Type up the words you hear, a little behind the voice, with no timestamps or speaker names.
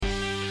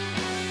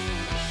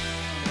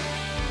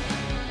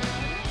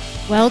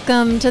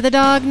Welcome to the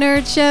Dog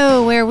Nerd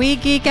Show, where we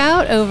geek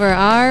out over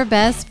our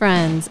best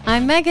friends.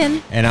 I'm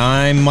Megan. And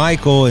I'm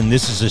Michael, and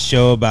this is a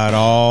show about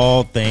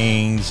all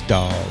things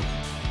dog.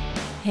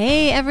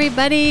 Hey,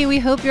 everybody. We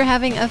hope you're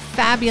having a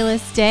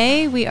fabulous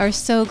day. We are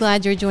so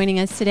glad you're joining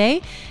us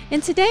today.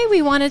 And today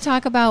we want to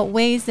talk about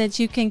ways that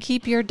you can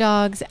keep your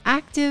dogs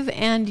active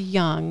and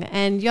young.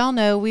 And y'all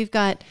know we've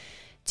got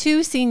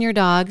 2 senior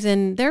dogs,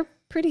 and they're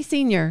pretty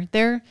senior.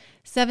 They're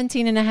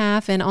 17 and a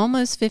half and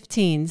almost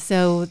 15.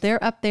 So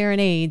they're up there in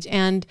age.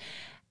 And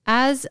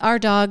as our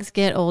dogs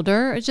get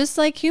older, just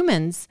like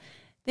humans,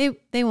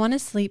 they want to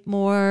sleep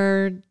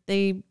more.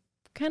 They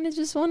kind of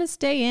just want to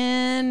stay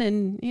in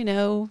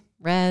and,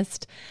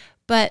 rest.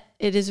 But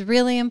it is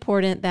really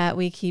important that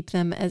we keep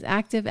them as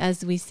active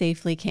as we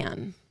safely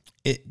can.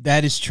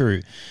 That is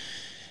true.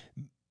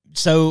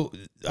 So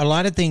a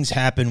lot of things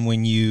happen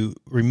when you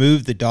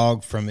remove the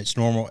dog from its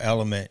normal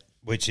element,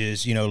 which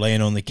is,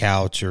 laying on the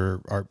couch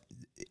or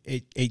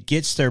it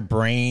gets their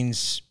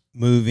brains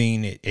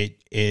moving.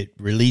 It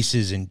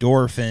releases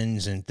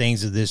endorphins and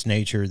things of this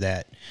nature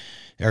that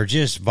are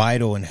just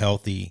vital and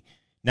healthy,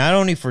 not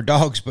only for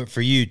dogs, but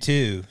for you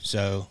too.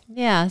 So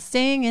yeah,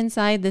 staying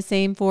inside the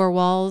same 4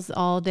 walls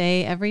all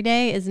day, every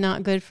day is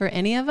not good for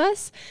any of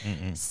us.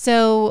 Mm-mm.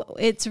 So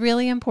it's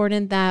really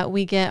important that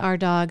we get our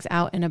dogs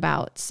out and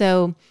about.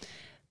 So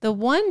the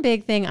one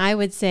big thing I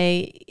would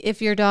say,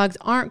 if your dogs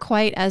aren't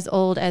quite as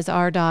old as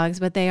our dogs,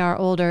 but they are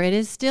older, it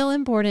is still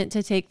important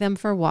to take them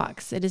for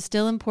walks. It is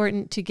still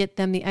important to get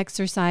them the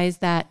exercise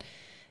that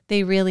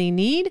they really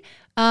need,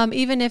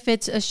 even if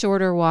it's a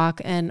shorter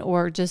walk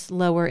or just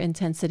lower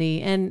intensity.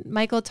 And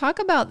Michael, talk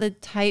about the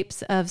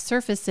types of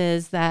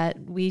surfaces that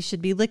we should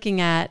be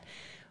looking at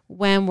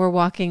when we're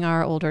walking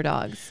our older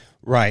dogs.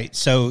 Right.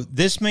 So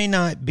this may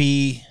not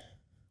be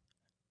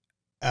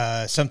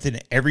something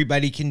that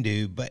everybody can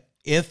do, but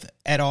if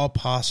at all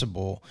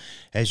possible,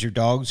 as your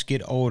dogs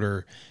get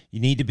older, you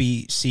need to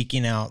be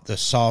seeking out the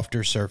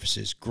softer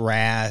surfaces,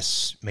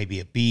 grass, maybe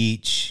a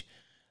beach,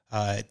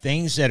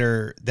 things that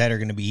are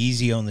going to be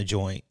easy on the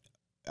joint.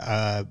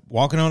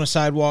 Walking on a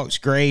sidewalk's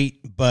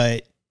great,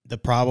 but the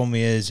problem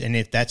is, and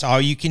if that's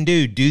all you can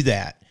do, do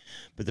that.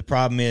 But the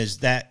problem is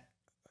that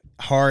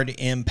hard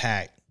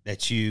impact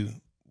that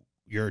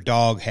your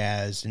dog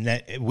has and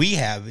that we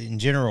have in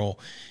general,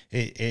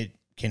 it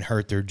can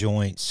hurt their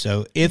joints.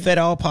 So if at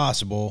all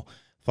possible,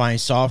 find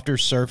softer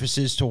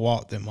surfaces to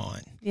walk them on.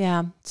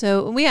 Yeah.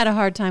 So we had a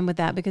hard time with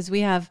that because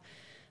we have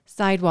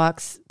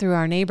sidewalks through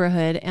our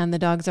neighborhood and the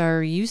dogs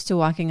are used to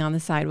walking on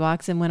the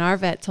sidewalks. And when our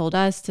vet told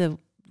us to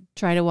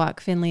try to walk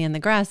Finley in the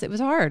grass, it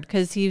was hard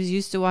because he was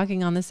used to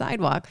walking on the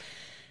sidewalk.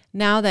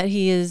 Now that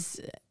he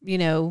is,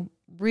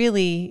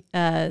 really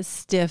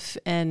stiff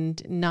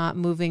and not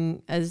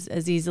moving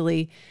as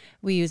easily,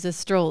 we use a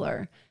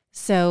stroller.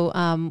 So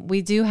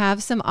we do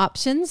have some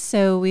options.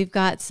 So we've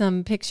got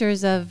some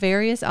pictures of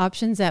various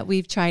options that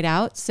we've tried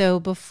out. So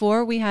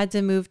before we had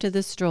to move to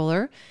the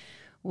stroller,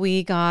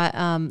 we got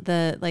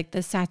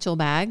the satchel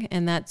bag,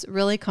 and that's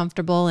really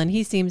comfortable. And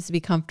he seems to be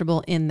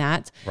comfortable in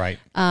that. Right.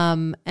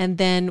 And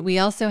then we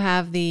also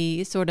have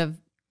the sort of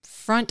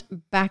front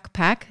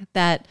backpack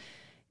that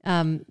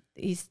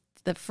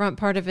the front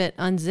part of it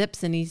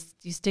unzips, and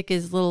you stick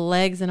his little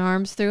legs and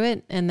arms through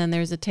it, and then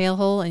there's a tail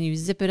hole, and you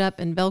zip it up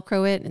and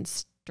Velcro it and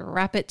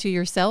strap it to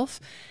yourself,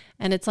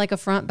 and it's like a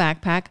front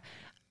backpack.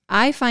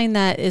 I find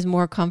that is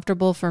more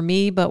comfortable for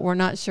me, but we're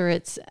not sure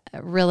it's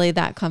really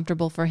that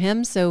comfortable for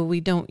him, so we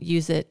don't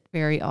use it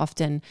very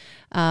often.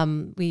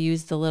 We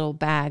use the little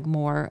bag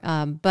more,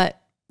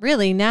 but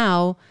really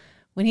now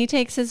when he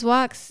takes his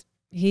walks,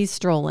 he's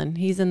strolling.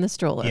 He's in the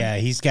stroller. Yeah,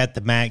 he's got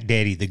the Mac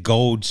Daddy, the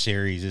Gold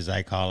series, as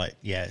I call it.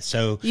 Yeah,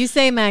 so you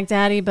say Mac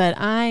Daddy, but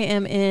I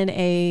am in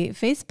a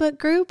Facebook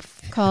group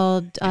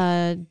called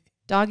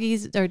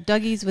Doggies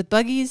with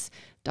Buggies.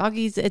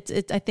 Doggies,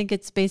 I think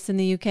it's based in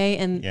the UK,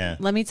 and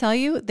Let me tell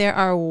you, there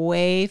are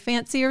way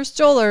fancier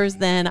strollers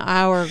than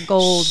our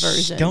gold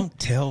version. Don't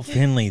tell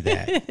Finley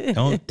that.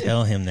 Don't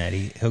tell him that.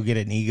 He'll get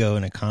an ego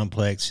and a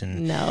complex.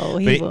 No,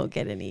 he won't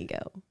get an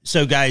ego.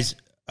 So, guys,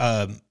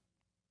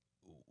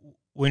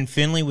 when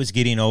Finley was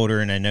getting older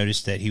and I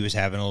noticed that he was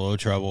having a little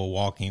trouble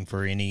walking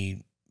for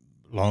any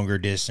longer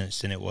distance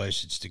than it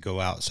was just to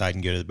go outside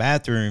and go to the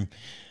bathroom,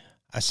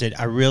 I said,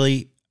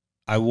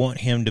 I want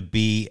him to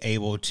be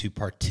able to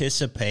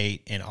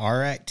participate in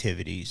our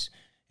activities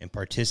and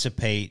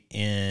participate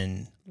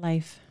in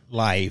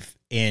life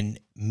and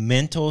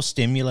mental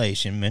stimuli,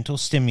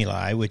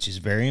 which is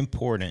very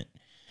important.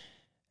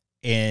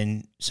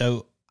 And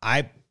so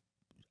I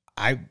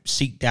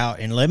seeked out,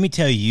 and let me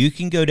tell you, you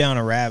can go down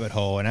a rabbit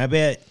hole, and I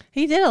bet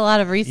he did a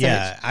lot of research.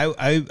 Yeah,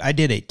 I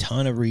did a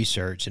ton of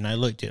research, and I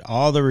looked at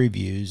all the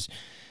reviews,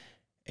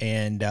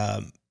 and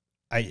I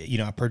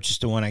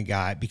purchased the one I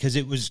got because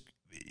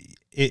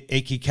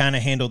it could kind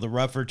of handle the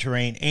rougher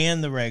terrain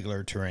and the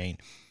regular terrain.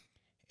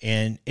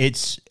 And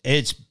it's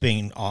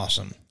been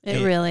awesome.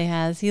 It really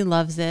has. He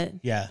loves it.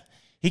 Yeah.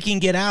 He can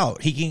get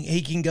out.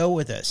 He can go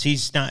with us.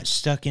 He's not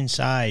stuck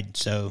inside.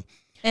 So,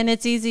 and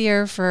it's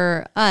easier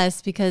for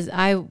us because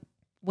I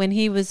when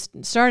he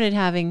started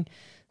having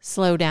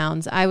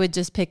slowdowns, I would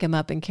just pick him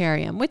up and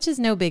carry him, which is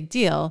no big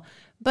deal,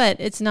 but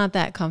it's not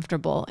that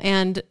comfortable.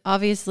 And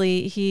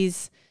obviously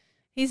he's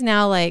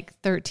now like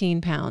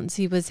 13 pounds.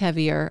 He was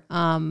heavier.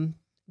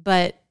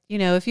 But you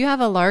know, if you have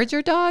a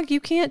larger dog, you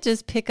can't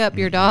just pick up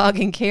your dog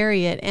and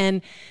carry it.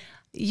 And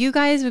you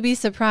guys would be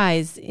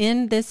surprised,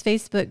 in this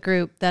Facebook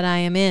group that I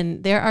am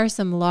in, there are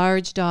some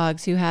large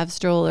dogs who have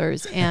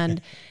strollers,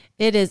 and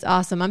it is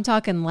awesome. I'm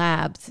talking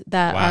labs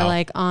that are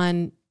like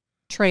on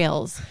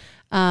trails.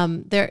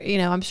 They're, you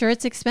know, I'm sure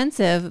it's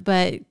expensive,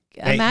 but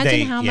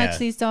imagine how much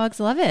these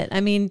dogs love it.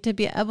 I mean, to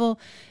be able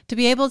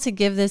to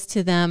give this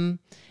to them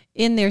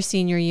in their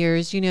senior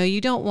years, you know,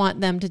 you don't want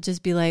them to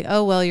just be like,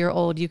 oh, well, you're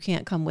old, you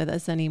can't come with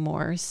us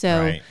anymore.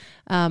 So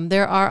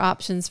there are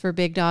options for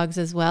big dogs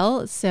as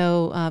well.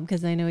 So,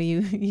 because I know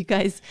you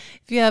guys,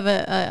 if you have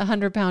a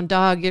 100-pound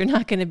dog, you're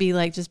not going to be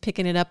like just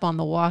picking it up on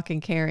the walk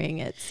and carrying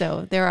it.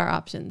 So there are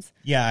options.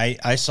 Yeah,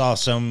 I saw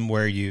some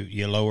where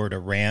you lowered a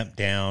ramp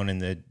down and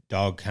the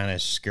dog kind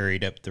of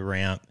scurried up the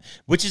ramp,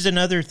 which is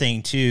another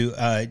thing too.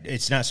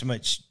 It's not so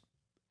much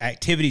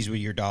activities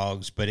with your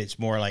dogs, but it's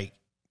more like,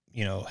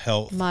 you know,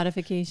 health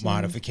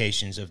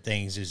modifications of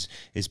things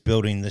is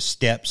building the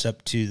steps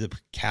up to the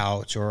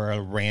couch or a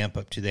ramp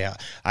up to the house.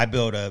 I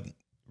built a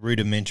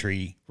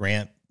rudimentary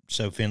ramp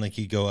so Finley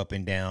could go up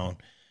and down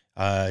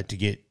to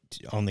get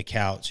on the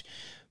couch.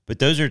 But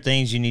those are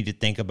things you need to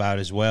think about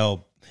as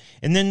well.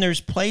 And then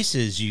there's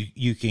places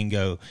you can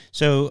go.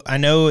 So I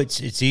know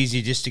it's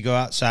easy just to go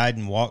outside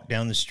and walk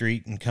down the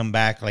street and come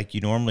back like you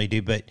normally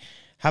do, but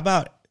how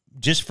about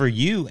just for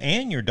you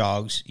and your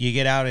dogs, you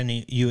get out and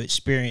you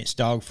experience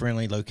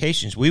dog-friendly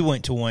locations. We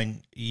went to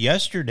one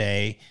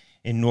yesterday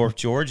in North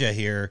Georgia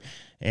here,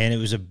 and it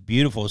was a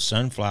beautiful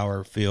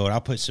sunflower field.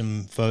 I'll put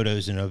some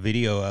photos and a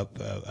video up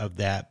of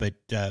that, but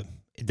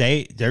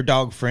they're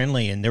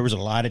dog-friendly, and there was a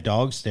lot of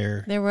dogs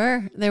there. There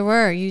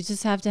were. You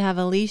just have to have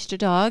a leashed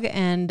dog,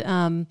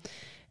 and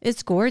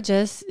it's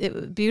gorgeous. It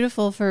was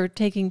beautiful for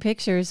taking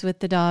pictures with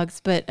the dogs,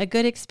 but a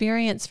good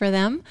experience for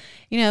them.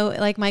 You know,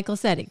 like Michael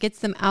said, it gets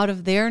them out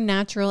of their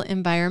natural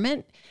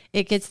environment.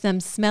 It gets them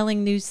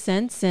smelling new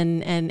scents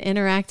and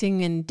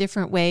interacting in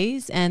different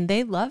ways. And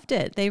they loved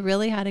it. They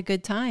really had a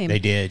good time. They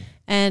did.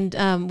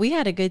 And we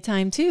had a good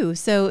time too.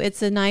 So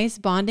it's a nice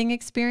bonding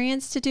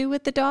experience to do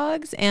with the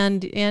dogs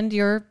and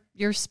your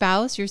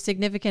spouse, your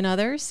significant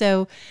other.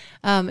 So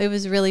it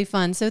was really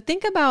fun. So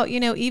think about, you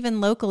know, even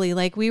locally,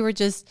 like we were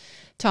just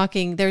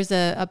talking, there's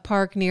a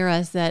park near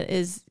us that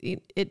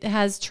it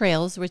has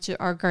trails, which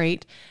are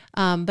great.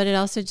 But it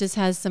also just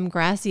has some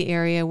grassy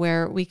area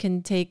where we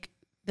can take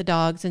the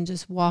dogs and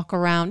just walk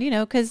around, you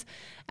know, because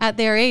at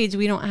their age,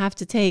 we don't have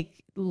to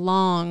take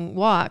long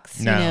walks,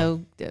 you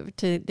know,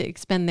 to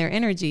expend their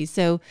energy.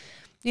 So,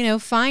 you know,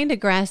 find a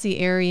grassy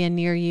area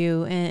near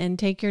you and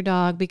take your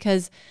dog,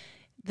 because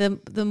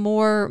the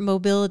more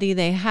mobility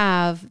they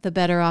have, the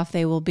better off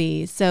they will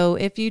be. So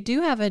if you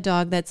do have a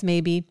dog that's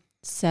maybe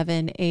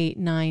 7, 8,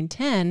 9,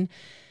 10,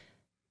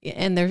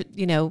 and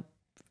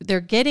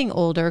they're getting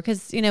older,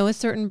 because, you know, a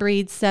certain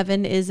breed,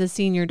 7 is a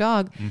senior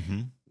dog.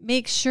 Mm-hmm.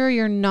 Make sure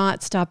you're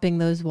not stopping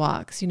those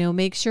walks. You know,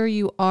 make sure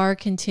you are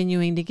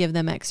continuing to give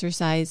them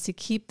exercise to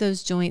keep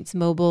those joints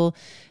mobile,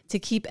 to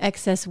keep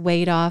excess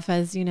weight off.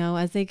 As you know,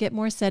 as they get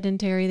more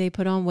sedentary, they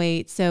put on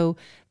weight. So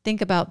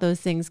think about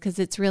those things, because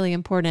it's really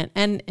important.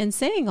 And in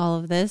saying all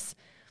of this,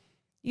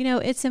 you know,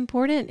 it's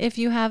important if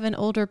you have an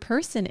older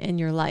person in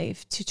your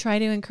life to try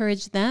to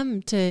encourage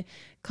them to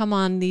come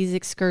on these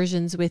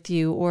excursions with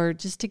you, or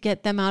just to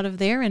get them out of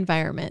their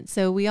environment.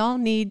 So we all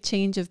need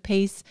change of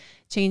pace,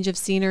 change of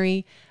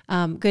scenery.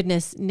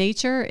 Goodness,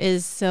 nature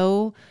is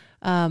so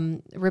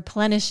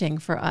replenishing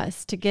for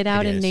us to get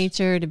out in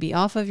nature, to be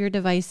off of your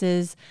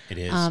devices. It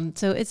is.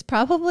 So it's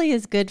probably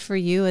as good for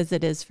you as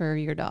it is for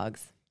your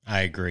dogs.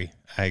 I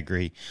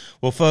agree.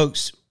 Well,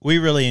 folks, we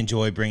really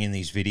enjoy bringing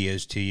these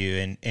videos to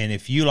you. And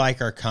if you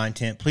like our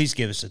content, please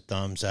give us a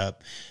thumbs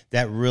up.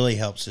 That really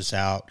helps us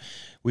out.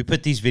 We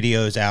put these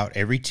videos out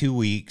every 2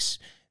 weeks.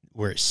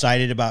 We're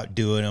excited about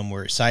doing them.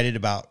 We're excited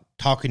about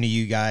talking to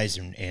you guys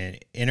and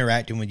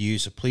interacting with you.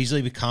 So please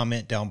leave a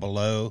comment down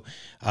below.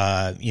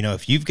 You know,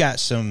 if you've got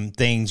some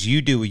things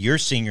you do with your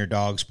senior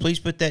dogs, please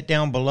put that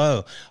down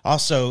below.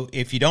 Also,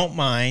 if you don't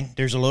mind,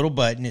 there's a little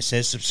button. It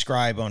says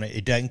subscribe on it.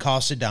 It doesn't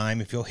cost a dime.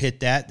 If you'll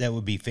hit that, that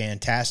would be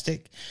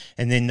fantastic.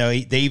 And then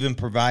they even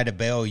provide a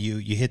bell.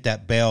 You hit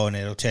that bell and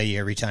it'll tell you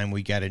every time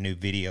we got a new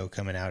video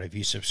coming out if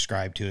you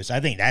subscribe to us.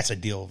 I think that's a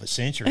deal of a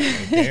century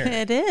right there.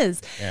 It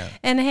is. Yeah.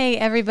 And hey,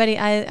 everybody,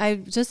 I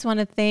just want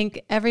to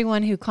thank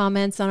everyone who comments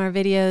on our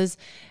videos.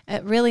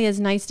 It really is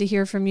nice to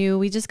hear from you.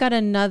 We just got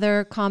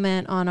another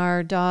comment on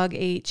our dog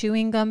ate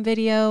chewing gum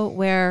video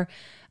where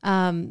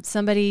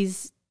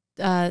somebody's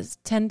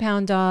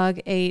 10-pound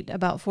dog ate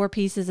about 4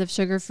 pieces of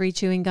sugar-free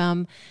chewing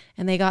gum,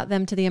 and they got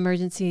them to the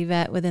emergency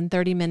vet within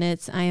 30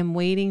 minutes. I am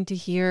waiting to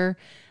hear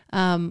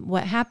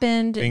what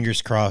happened.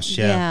 Fingers crossed.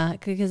 Yeah,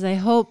 because I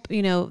hope,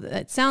 you know,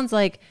 it sounds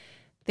like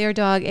their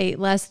dog ate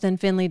less than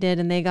Finley did,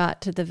 and they got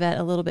to the vet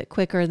a little bit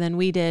quicker than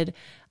we did.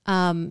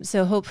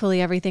 So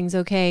hopefully everything's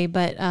okay.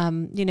 But,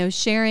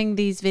 sharing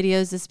these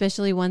videos,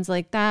 especially ones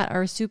like that,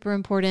 are super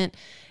important.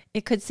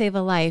 It could save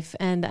a life.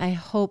 And I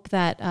hope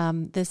that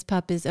this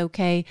pup is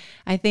okay.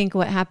 I think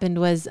what happened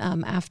was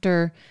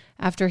after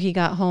he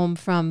got home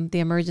from the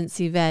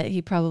emergency vet,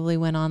 he probably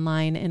went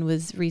online and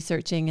was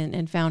researching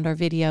and found our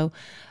video.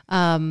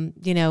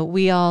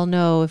 We all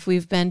know, if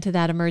we've been to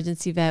that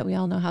emergency vet, we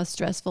all know how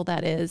stressful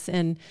that is,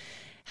 and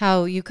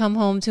how you come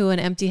home to an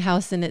empty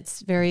house and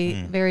it's very,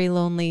 very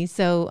lonely.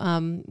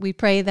 So we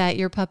pray that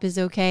your pup is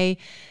okay.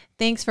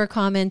 Thanks for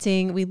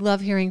commenting. We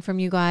love hearing from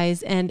you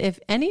guys. And if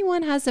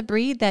anyone has a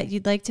breed that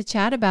you'd like to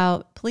chat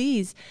about,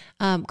 please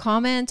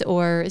comment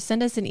or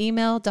send us an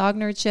email,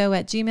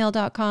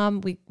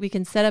 dognerdshow@gmail.com. We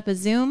can set up a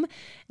Zoom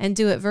and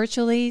do it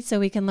virtually so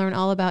we can learn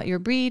all about your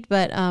breed,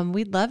 but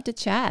we'd love to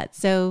chat.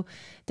 So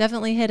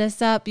definitely hit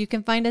us up. You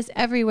can find us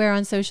everywhere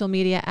on social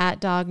media at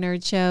Dog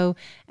Nerd Show.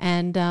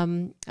 And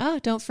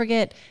don't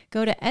forget,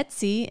 go to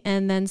Etsy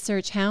and then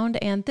search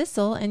Hound and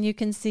Thistle, and you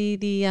can see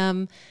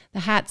the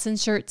hats and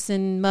shirts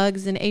and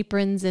mugs and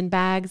aprons and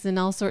bags and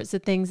all sorts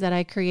of things that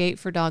I create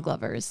for dog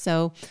lovers.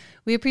 So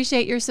we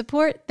appreciate your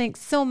support. Thanks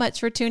so much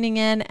for tuning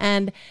in.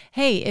 And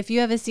hey, if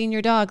you have a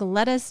senior dog,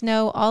 let us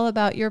know all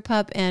about your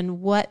pup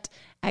and what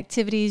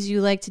activities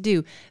you like to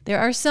do. There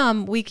are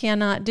some we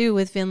cannot do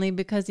with Finley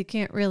because he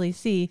can't really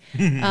see.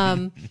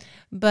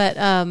 But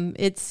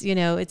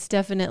it's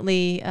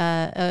definitely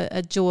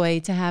a joy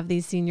to have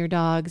these senior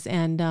dogs.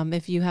 And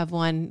if you have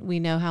one, we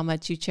know how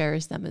much you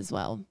cherish them as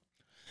well.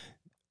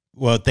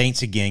 Well,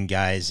 thanks again,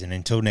 guys. And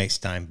until next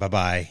time,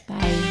 bye-bye.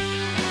 Bye.